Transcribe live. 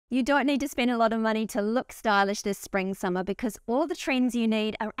You don't need to spend a lot of money to look stylish this spring, summer, because all the trends you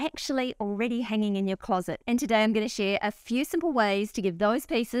need are actually already hanging in your closet. And today I'm going to share a few simple ways to give those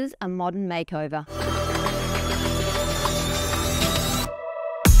pieces a modern makeover.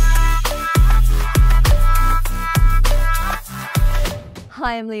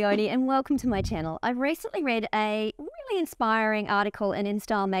 Hi, I'm Leonie and welcome to my channel. I've recently read a really inspiring article in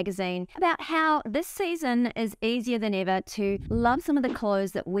InStyle magazine about how this season is easier than ever to love some of the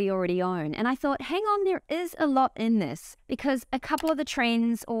clothes that we already own. And I thought, hang on, there is a lot in this, because a couple of the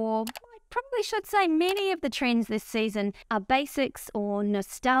trends, or probably should say many of the trends this season, are basics or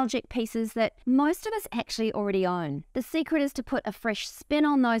nostalgic pieces that most of us actually already own. The secret is to put a fresh spin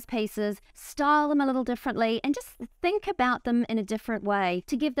on those pieces, style them a little differently, and just think about them in a different way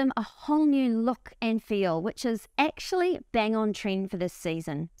to give them a whole new look and feel, which is actually bang on trend for this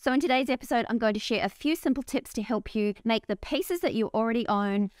season. So in today's episode, I'm going to share a few simple tips to help you make the pieces that you already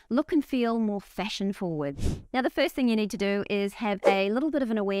own look and feel more fashion forward. Now, the first thing you need to do is have a little bit of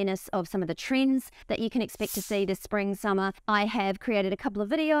an awareness of some of the trends that you can expect to see this spring, summer. I have created a couple of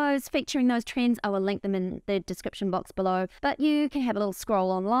videos featuring those trends. I will link them in the description box below. But you can have a little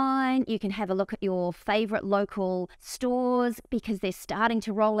scroll online. You can have a look at your favorite local stores, because they're starting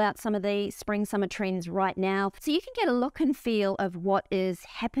to roll out some of the spring, summer trends right now. So you can get a look and feel of what is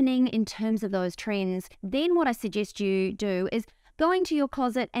happening in terms of those trends. Then what I suggest you do is going to your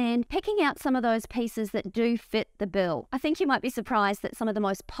closet and picking out some of those pieces that do fit the bill. I think you might be surprised that some of the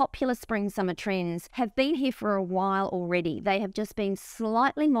most popular spring-summer trends have been here for a while already. They have just been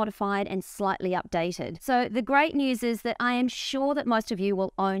slightly modified and slightly updated. So the great news is that I am sure that most of you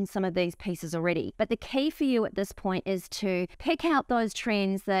will own some of these pieces already. But the key for you at this point is to pick out those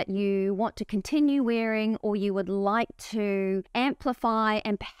trends that you want to continue wearing, or you would like to amplify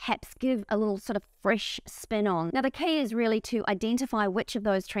and perhaps give a little sort of fresh spin on. Now, the key is really to identify which of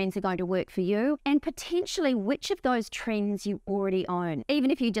those trends are going to work for you, and potentially which of those trends you already own.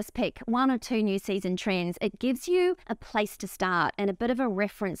 Even if you just pick one or two new season trends, it gives you a place to start and a bit of a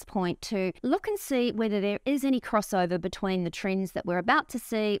reference point to look and see whether there is any crossover between the trends that we're about to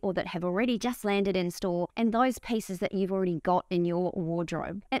see or that have already just landed in store and those pieces that you've already got in your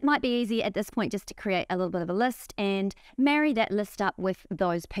wardrobe. It might be easy at this point just to create a little bit of a list and marry that list up with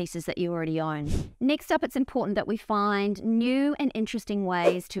those pieces that you already own. Next up, it's important that we find new and interesting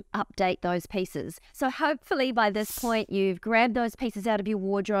ways to update those pieces. So hopefully by this point, you've grabbed those pieces out of your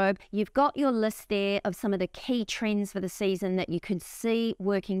wardrobe. You've got your list there of some of the key trends for the season that you could see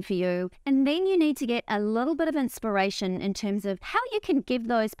working for you. And then you need to get a little bit of inspiration in terms of how you can give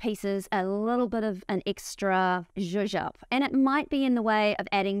those pieces a little bit of an extra zhuzh up. And it might be in the way of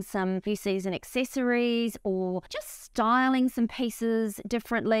adding some new season accessories or just styling some pieces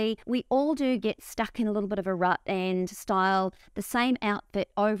differently. We all do get stuck in a little bit of a rut and style the same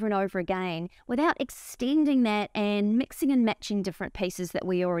outfit over and over again without extending that and mixing and matching different pieces that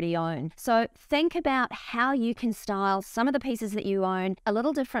we already own. So think about how you can style some of the pieces that you own a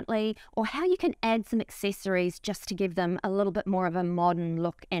little differently, or how you can add some accessories just to give them a little bit more of a modern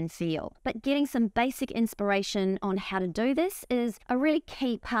look and feel. But getting some basic inspiration on how to do this is a really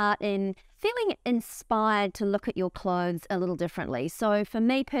key part in feeling inspired to look at your clothes a little differently. So for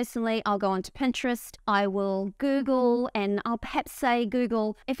me personally, I'll go onto Pinterest, I will Google, and I'll perhaps say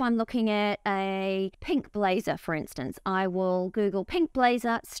Google, if I'm looking at a pink blazer, for instance, I will Google pink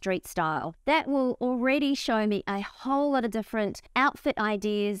blazer street style. That will already show me a whole lot of different outfit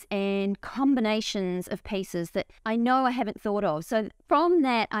ideas and combinations of pieces that I know I haven't thought of. So from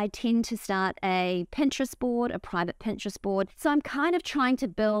that, I tend to start a Pinterest board, a private Pinterest board. So I'm kind of trying to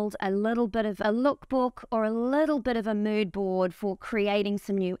build a little bit of a lookbook or a little bit of a mood board for creating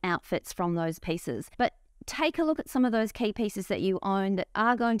some new outfits from those pieces. But take a look at some of those key pieces that you own that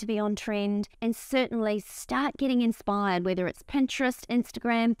are going to be on trend, and certainly start getting inspired, whether it's Pinterest,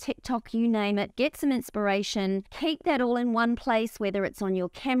 Instagram, TikTok, you name it. Get some inspiration. Keep that all in one place, whether it's on your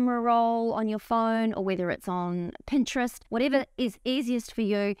camera roll on your phone or whether it's on Pinterest, whatever is easiest for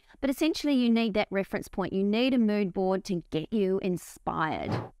you. But essentially you need that reference point. You need a mood board to get you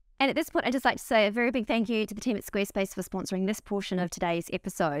inspired. And at this point, I'd just like to say a very big thank you to the team at Squarespace for sponsoring this portion of today's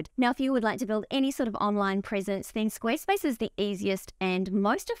episode. Now, if you would like to build any sort of online presence, then Squarespace is the easiest and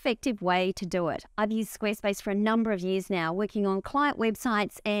most effective way to do it. I've used Squarespace for a number of years now, working on client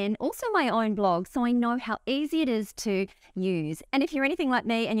websites and also my own blog, so I know how easy it is to use. And if you're anything like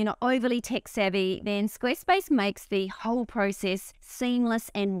me and you're not overly tech savvy, then Squarespace makes the whole process seamless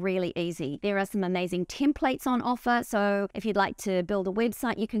and really easy. There are some amazing templates on offer, so if you'd like to build a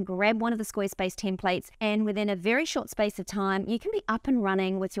website, you can grab one of the Squarespace templates, and within a very short space of time, you can be up and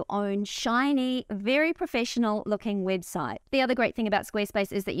running with your own shiny, very professional looking website. The other great thing about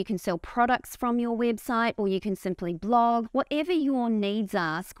Squarespace is that you can sell products from your website, or you can simply blog. Whatever your needs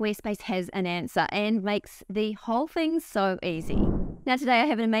are, Squarespace has an answer and makes the whole thing so easy. Now today I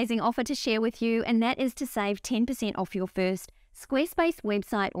have an amazing offer to share with you, and that is to save 10% off your first Squarespace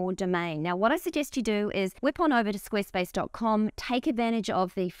website or domain. Now, what I suggest you do is whip on over to squarespace.com, take advantage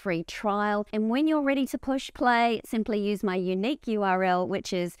of the free trial, and when you're ready to push play, simply use my unique URL,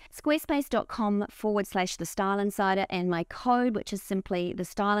 which is squarespace.com/The Style Insider, and my code, which is simply The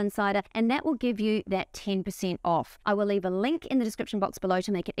Style Insider, and that will give you that 10% off. I will leave a link in the description box below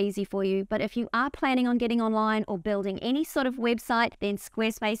to make it easy for you, but if you are planning on getting online or building any sort of website, then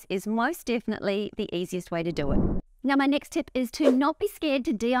Squarespace is most definitely the easiest way to do it. Now, my next tip is to not be scared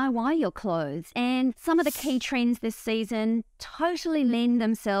to DIY your clothes. And some of the key trends this season totally lend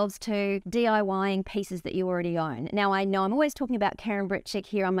themselves to DIYing pieces that you already own. Now, I know I'm always talking about Karen Britchick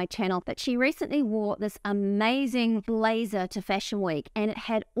here on my channel, but she recently wore this amazing blazer to Fashion Week, and it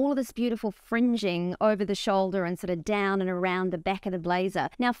had all of this beautiful fringing over the shoulder and sort of down and around the back of the blazer.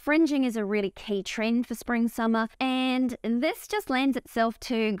 Now, fringing is a really key trend for spring, summer, and this just lends itself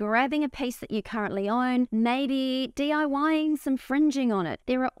to grabbing a piece that you currently own, maybe DIYing some fringing on it.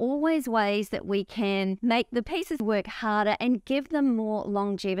 There are always ways that we can make the pieces work harder and give them more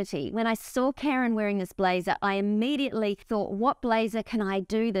longevity. When I saw Karen wearing this blazer, I immediately thought, what blazer can I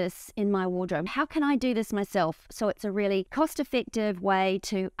do this in my wardrobe? How can I do this myself? So it's a really cost-effective way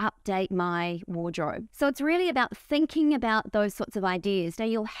to update my wardrobe. So it's really about thinking about those sorts of ideas. Now,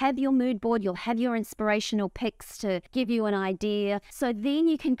 you'll have your mood board, you'll have your inspirational pics to give you an idea. So then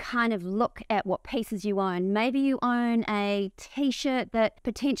you can kind of look at what pieces you own. Maybe you own a t-shirt that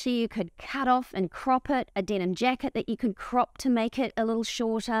potentially you could cut off and crop it, a denim jacket that you could crop to make it a little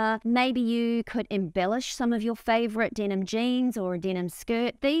shorter. Maybe you could embellish some of your favorite denim jeans or a denim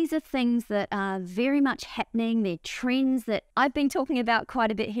skirt. These are things that are very much happening. They're trends that I've been talking about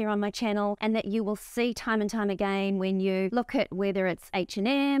quite a bit here on my channel, and that you will see time and time again when you look at whether it's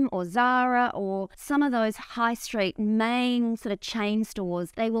H&M or Zara or some of those high street main sort of chain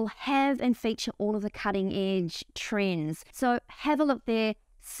stores. They will have and feature all of the cutting edge trends. So have a look there,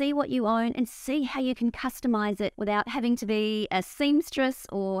 see what you own, and see how you can customize it without having to be a seamstress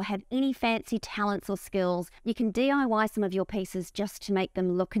or have any fancy talents or skills. You can DIY some of your pieces just to make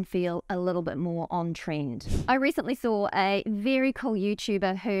them look and feel a little bit more on trend. I recently saw a very cool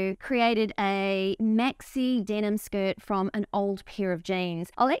YouTuber who created a maxi denim skirt from an old pair of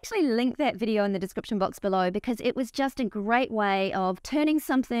jeans. I'll actually link that video in the description box below, because it was just a great way of turning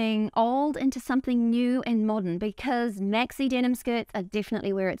something old into something new and modern, because maxi denim skirts are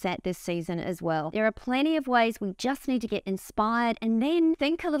definitely where it's at this season as well. There are plenty of ways. We just need to get inspired and then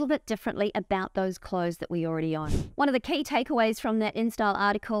think a little bit differently about those clothes that we already own. One of the key takeaways from that InStyle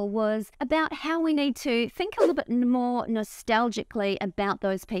article was about how we need to think a little bit more nostalgically about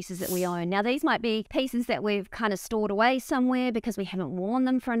those pieces that we own. Now, these might be pieces that we've kind of stored away somewhere because we haven't worn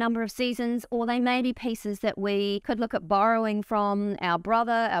them for a number of seasons, or they may be pieces that we could look at borrowing from our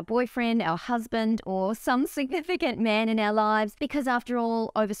brother, our boyfriend, our husband, or some significant man in our lives, because after all,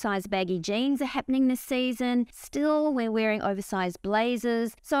 oversized baggy jeans are happening this season. Still, we're wearing oversized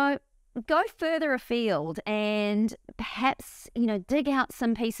blazers. So go further afield and perhaps, dig out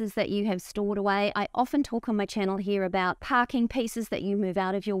some pieces that you have stored away. I often talk on my channel here about parking pieces that you move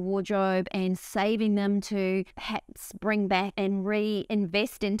out of your wardrobe and saving them to perhaps bring back and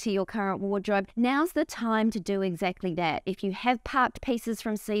reinvest into your current wardrobe. Now's the time to do exactly that. If you have parked pieces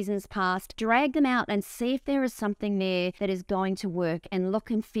from seasons past, drag them out and see if there is something there that is going to work and look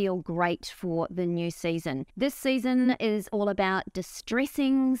and feel great for the new season. This season is all about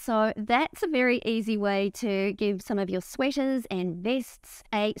distressing, so that's a very easy way to give some of your sweaters and vests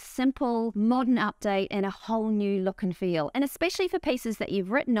a simple modern update and a whole new look and feel. And especially for pieces that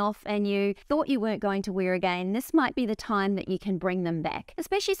you've written off and you thought you weren't going to wear again, this might be the time that you can bring them back.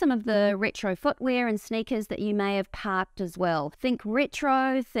 Especially some of the retro footwear and sneakers that you may have parked as well. Think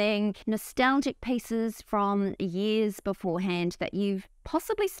retro, think nostalgic pieces from years beforehand that you've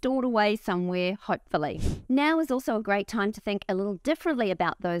possibly stored away somewhere, hopefully. Now is also a great time to think a little differently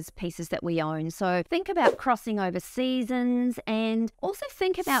about those pieces that we own. So think about crossing over seasons, and also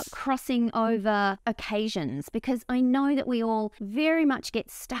think about crossing over occasions, because I know that we all very much get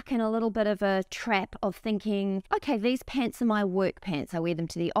stuck in a little bit of a trap of thinking, okay, these pants are my work pants. I wear them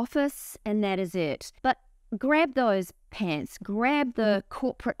to the office and that is it. But grab those pants. Grab the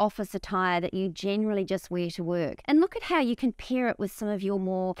corporate office attire that you generally just wear to work, and look at how you can pair it with some of your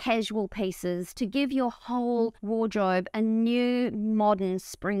more casual pieces to give your whole wardrobe a new, modern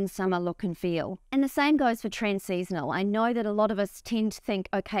spring-summer look and feel. And the same goes for trans-seasonal. I know that a lot of us tend to think,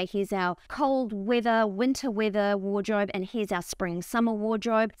 okay, here's our cold weather, winter weather wardrobe, and here's our spring-summer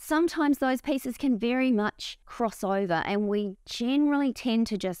wardrobe. Sometimes those pieces can very much cross over, and we generally tend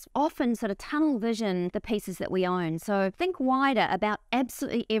to just often sort of tunnel vision the pieces that we own. So think wider about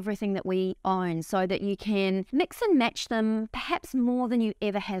absolutely everything that we own so that you can mix and match them perhaps more than you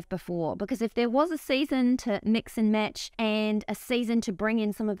ever have before. Because if there was a season to mix and match and a season to bring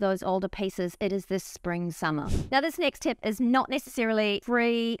in some of those older pieces, it is this spring summer. Now this next tip is not necessarily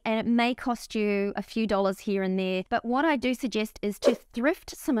free, and it may cost you a few dollars here and there, but what I do suggest is to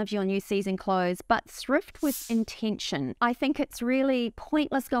thrift some of your new season clothes, but thrift with intention. I think it's really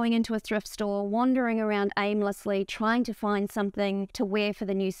pointless going into a thrift store, wandering around aimlessly, trying to find something to wear for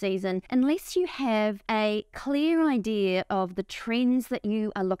the new season, unless you have a clear idea of the trends that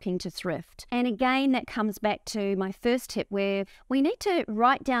you are looking to thrift. And again, that comes back to my first tip, where we need to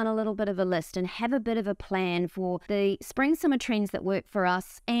write down a little bit of a list and have a bit of a plan for the spring summer trends that work for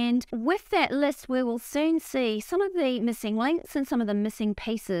us. And with that list, we will soon see some of the missing links and some of the missing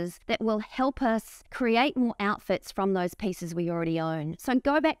pieces that will help us create more outfits from those pieces we already own. So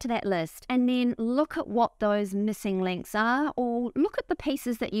go back to that list and then look at what those missing links are, or look at the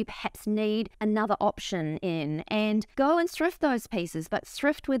pieces that you perhaps need another option in, and go and thrift those pieces, but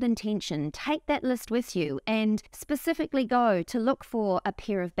thrift with intention. Take that list with you and specifically go to look for a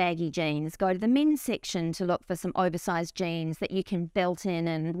pair of baggy jeans. Go to the men's section to look for some oversized jeans that you can belt in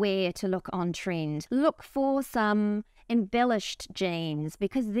and wear to look on trend. Look for some embellished jeans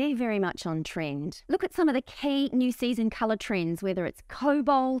because they're very much on trend. Look at some of the key new season color trends, whether it's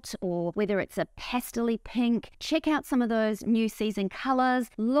cobalt or whether it's a pastel-y pink. Check out some of those new season colors.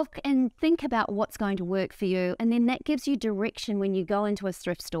 Look and think about what's going to work for you, and then that gives you direction when you go into a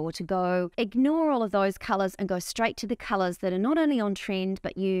thrift store to go ignore all of those colors and go straight to the colors that are not only on trend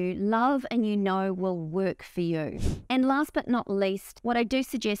but you love and you know will work for you. And last but not least, what I do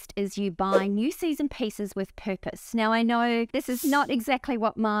suggest is you buy new season pieces with purpose. Now I know this is not exactly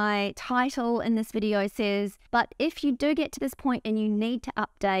what my title in this video says, but if you do get to this point and you need to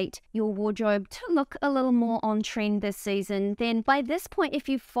update your wardrobe to look a little more on trend this season, then by this point, if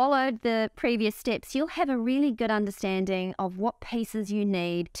you've followed the previous steps, you'll have a really good understanding of what pieces you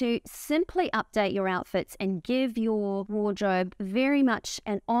need to simply update your outfits and give your wardrobe very much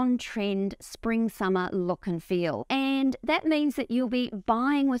an on-trend spring-summer look and feel. And that means that you'll be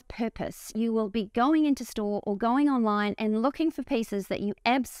buying with purpose. You will be going into store or going online and looking for pieces that you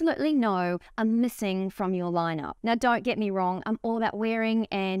absolutely know are missing from your lineup. Now, don't get me wrong, I'm all about wearing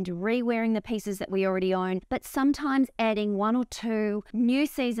and re-wearing the pieces that we already own, but sometimes adding one or two new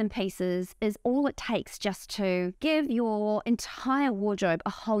season pieces is all it takes just to give your entire wardrobe a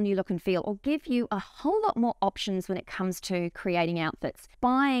whole new look and feel, or give you a whole lot more options when it comes to creating outfits.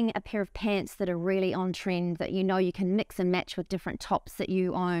 Buying a pair of pants that are really on trend that you know you can mix and match with different tops that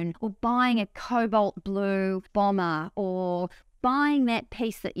you own, or buying a cobalt blue bomber, or buying that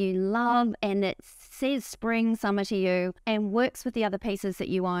piece that you love and that says spring summer to you and works with the other pieces that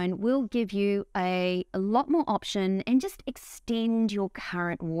you own will give you a lot more option and just extend your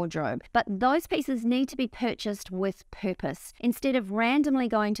current wardrobe. But those pieces need to be purchased with purpose instead of randomly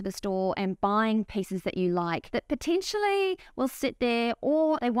going to the store and buying pieces that you like that potentially will sit there,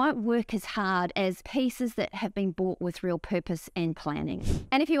 or they won't work as hard as pieces that have been bought with real purpose and planning.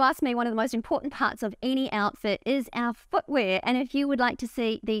 And if you ask me, one of the most important parts of any outfit is our footwear. And if you would like to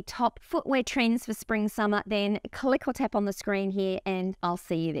see the top footwear trends for spring summer, then click or tap on the screen here and I'll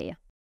see you there.